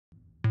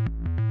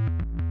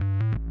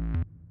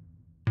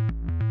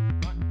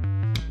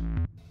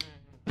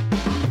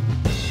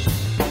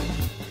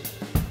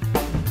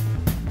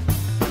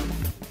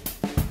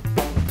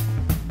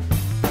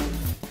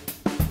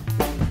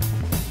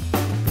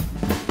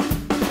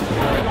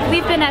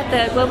We've been at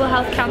the Global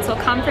Health Council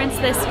conference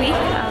this week.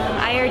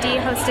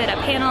 IRD hosted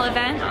a panel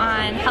event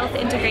on health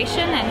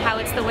integration and how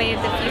it's the way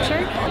of the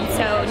future.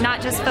 So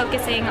not just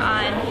focusing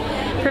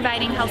on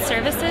providing health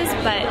services,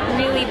 but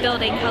really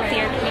building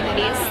healthier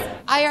communities.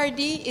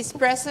 IRD is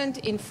present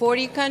in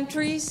 40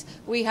 countries.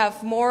 We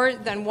have more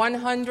than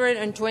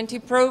 120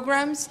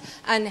 programs,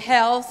 and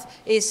health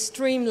is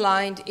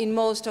streamlined in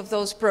most of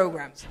those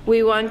programs.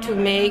 We want to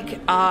make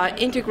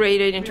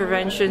integrated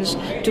interventions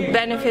to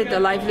benefit the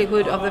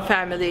livelihood of the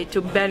family,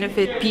 to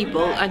benefit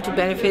people, and to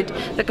benefit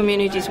the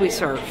communities we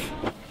serve.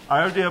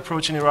 IRD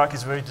approach in Iraq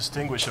is a very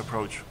distinguished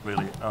approach,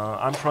 really.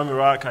 I'm from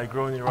Iraq, I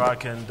grew in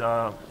Iraq, and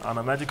I'm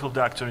a medical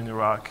doctor in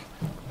Iraq.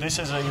 This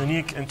is a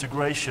unique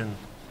integration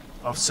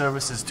of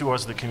services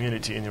towards the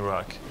community in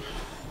Iraq.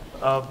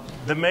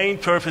 The main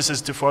purpose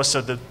is to foster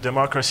the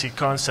democracy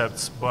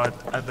concepts, but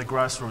at the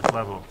grassroots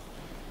level.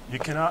 You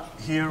cannot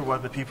hear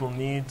what the people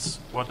needs,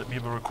 what the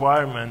people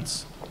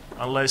requirements,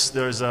 unless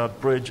there's a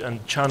bridge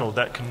and channel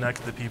that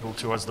connect the people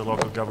towards the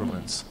local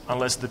governments,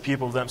 unless the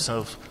people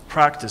themselves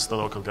practice the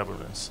local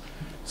governments.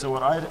 So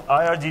what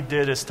IRD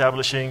did,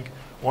 establishing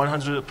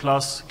 100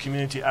 plus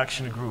community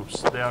action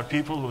groups. They are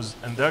people who's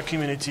in their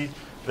community,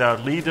 they are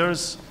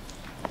leaders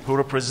who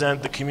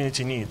represent the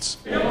community needs.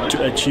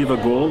 To achieve a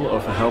goal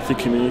of a healthy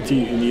community,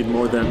 you need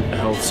more than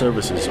health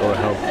services or a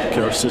health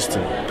care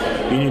system.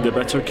 You need a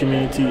better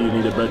community, you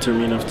need a better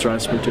mean of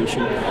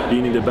transportation,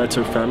 you need a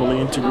better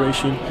family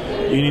integration,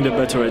 you need a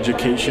better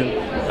education,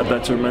 a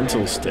better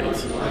mental state.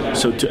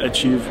 So to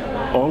achieve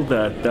all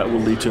that, that will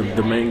lead to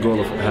the main goal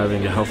of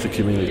having a healthy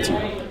community.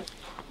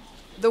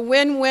 The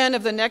win-win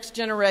of the next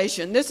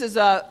generation. This is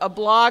a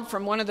blog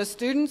from one of the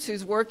students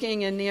who's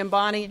working in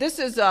Niambani. This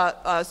is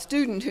a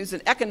student who's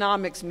an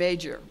economics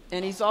major,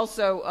 and he's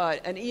also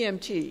an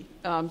EMT.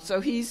 So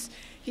he's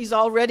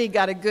already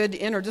got a good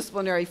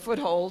interdisciplinary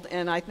foothold,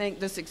 and I think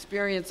this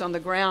experience on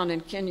the ground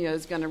in Kenya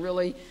is going to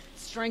really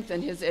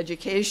strengthen his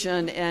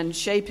education and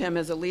shape him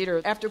as a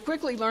leader. After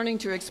quickly learning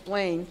to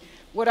explain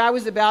what I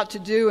was about to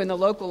do in the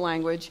local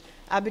language,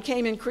 I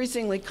became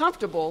increasingly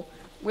comfortable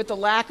with the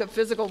lack of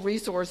physical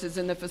resources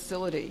in the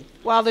facility.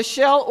 While the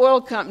Shell Oil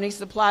Company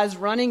supplies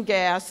running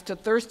gas to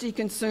thirsty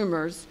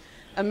consumers,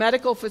 a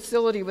medical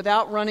facility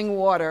without running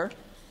water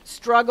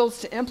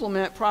struggles to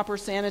implement proper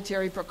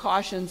sanitary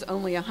precautions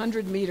only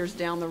 100 meters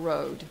down the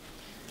road.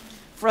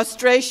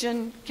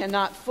 Frustration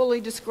cannot fully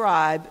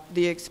describe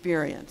the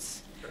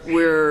experience.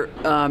 We're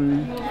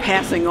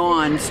passing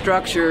on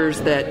structures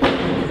that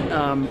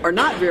are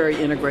not very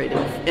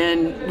integrative,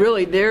 and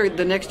really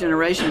the next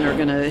generation are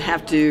going to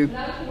have to,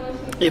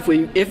 if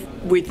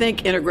we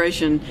think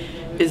integration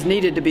is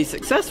needed to be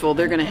successful,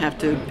 they're going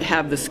to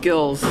have the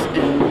skills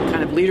and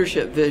kind of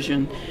leadership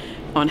vision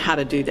on how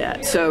to do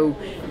that. So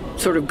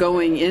sort of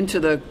going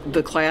into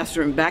the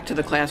classroom, back to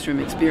the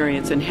classroom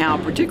experience, and how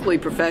particularly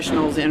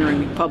professionals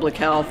entering public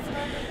health,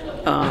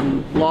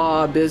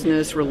 law,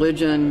 business,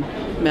 religion,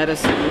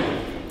 medicine,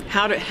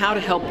 how to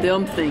help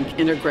them think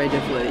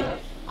integratively.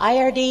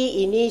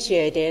 IRD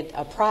initiated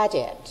a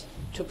project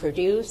to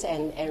produce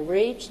an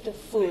enriched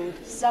food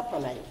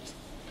supplement,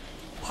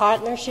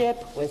 partnership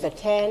with the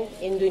 10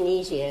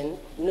 Indonesian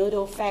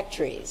noodle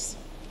factories.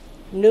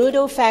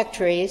 Noodle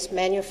factories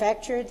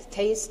manufactured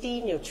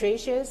tasty,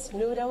 nutritious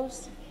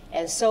noodles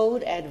and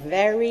sold at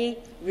very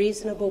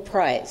reasonable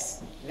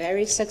price,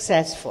 very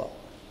successful.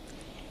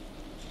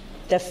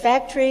 The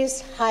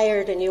factories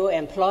hired new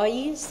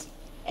employees,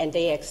 and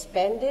they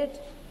expanded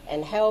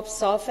and helped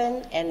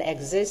soften an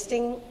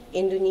existing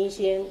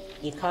Indonesian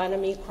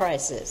economy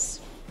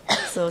crisis.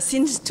 So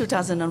since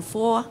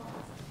 2004,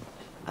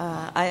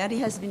 IRD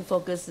has been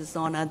focused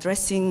on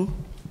addressing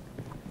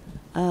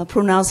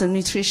pronounced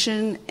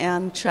nutrition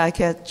and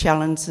childcare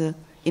challenges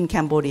in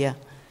Cambodia,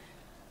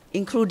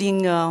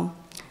 including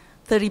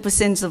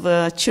 30%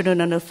 of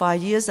children under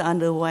 5 years are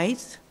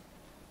underweight,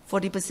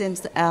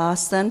 40% are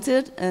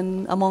stunted,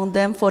 and among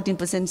them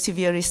 14%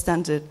 severely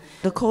stunted.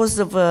 The cause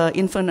of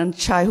infant and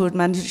childhood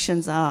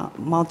malnutrition are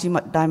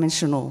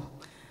multidimensional.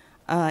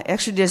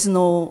 Actually, there's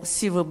no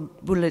silver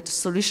bullet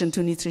solution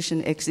to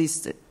nutrition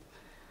existed.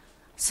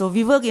 So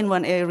we work in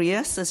one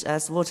area, such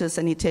as water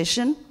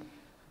sanitation,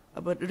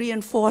 but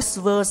reinforce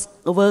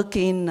work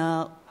in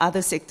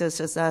other sectors,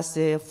 such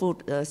as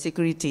food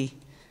security.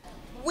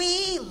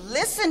 We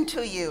listen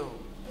to you.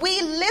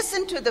 We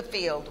listen to the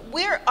field.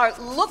 We are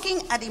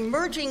looking at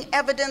emerging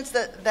evidence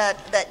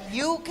that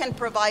you can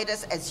provide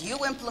us as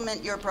you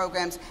implement your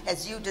programs,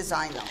 as you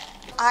design them.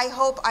 I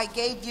hope I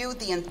gave you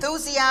the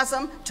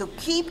enthusiasm to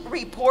keep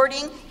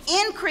reporting,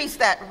 increase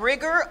that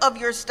rigor of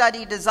your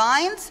study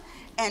designs,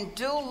 and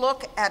do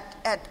look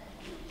at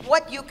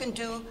what you can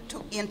do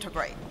to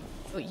integrate.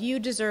 You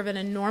deserve an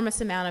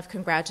enormous amount of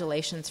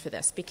congratulations for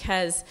this,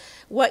 because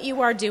what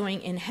you are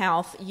doing in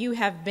health, you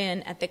have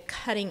been at the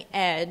cutting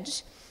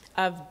edge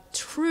of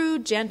true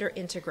gender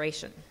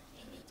integration.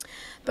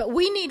 But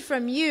we need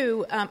from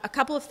you a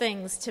couple of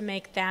things to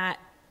make that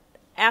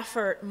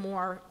effort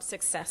more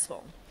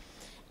successful.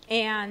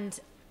 And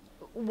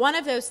one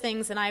of those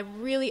things, and I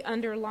really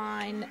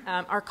underline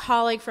our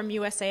colleague from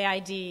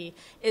USAID,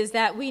 is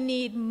that we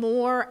need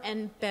more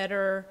and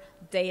better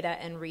data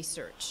and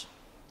research.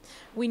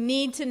 We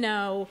need to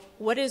know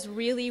what is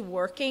really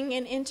working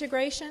in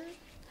integration,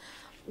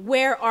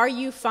 where are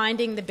you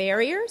finding the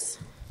barriers,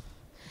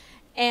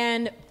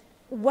 and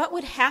what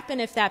would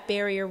happen if that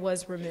barrier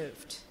was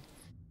removed.